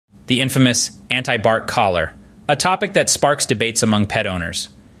the infamous anti-bark collar, a topic that sparks debates among pet owners.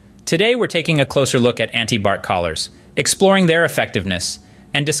 Today we're taking a closer look at anti-bark collars, exploring their effectiveness,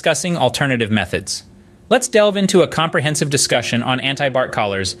 and discussing alternative methods. Let's delve into a comprehensive discussion on anti-bark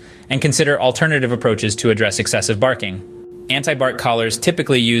collars and consider alternative approaches to address excessive barking. Anti-bark collars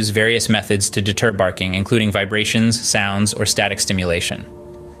typically use various methods to deter barking, including vibrations, sounds, or static stimulation.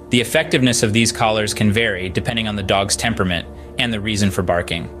 The effectiveness of these collars can vary depending on the dog's temperament and the reason for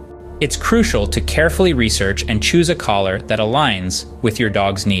barking. It's crucial to carefully research and choose a collar that aligns with your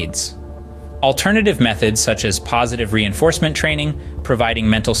dog's needs. Alternative methods such as positive reinforcement training, providing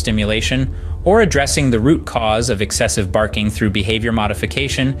mental stimulation, or addressing the root cause of excessive barking through behavior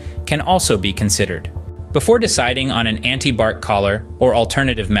modification can also be considered. Before deciding on an anti-bark collar or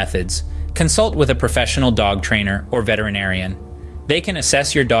alternative methods, consult with a professional dog trainer or veterinarian. They can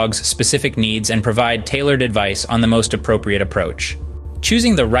assess your dog's specific needs and provide tailored advice on the most appropriate approach.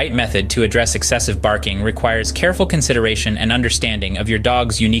 Choosing the right method to address excessive barking requires careful consideration and understanding of your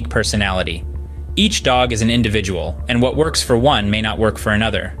dog's unique personality. Each dog is an individual, and what works for one may not work for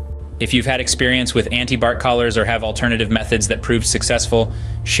another. If you've had experience with anti-bark collars or have alternative methods that proved successful,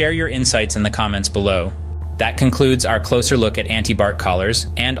 share your insights in the comments below. That concludes our closer look at anti-bark collars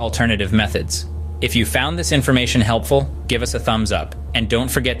and alternative methods. If you found this information helpful, give us a thumbs up, and don't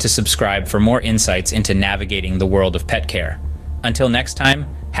forget to subscribe for more insights into navigating the world of pet care. Until next time,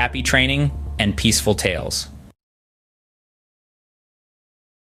 happy training and peaceful tales.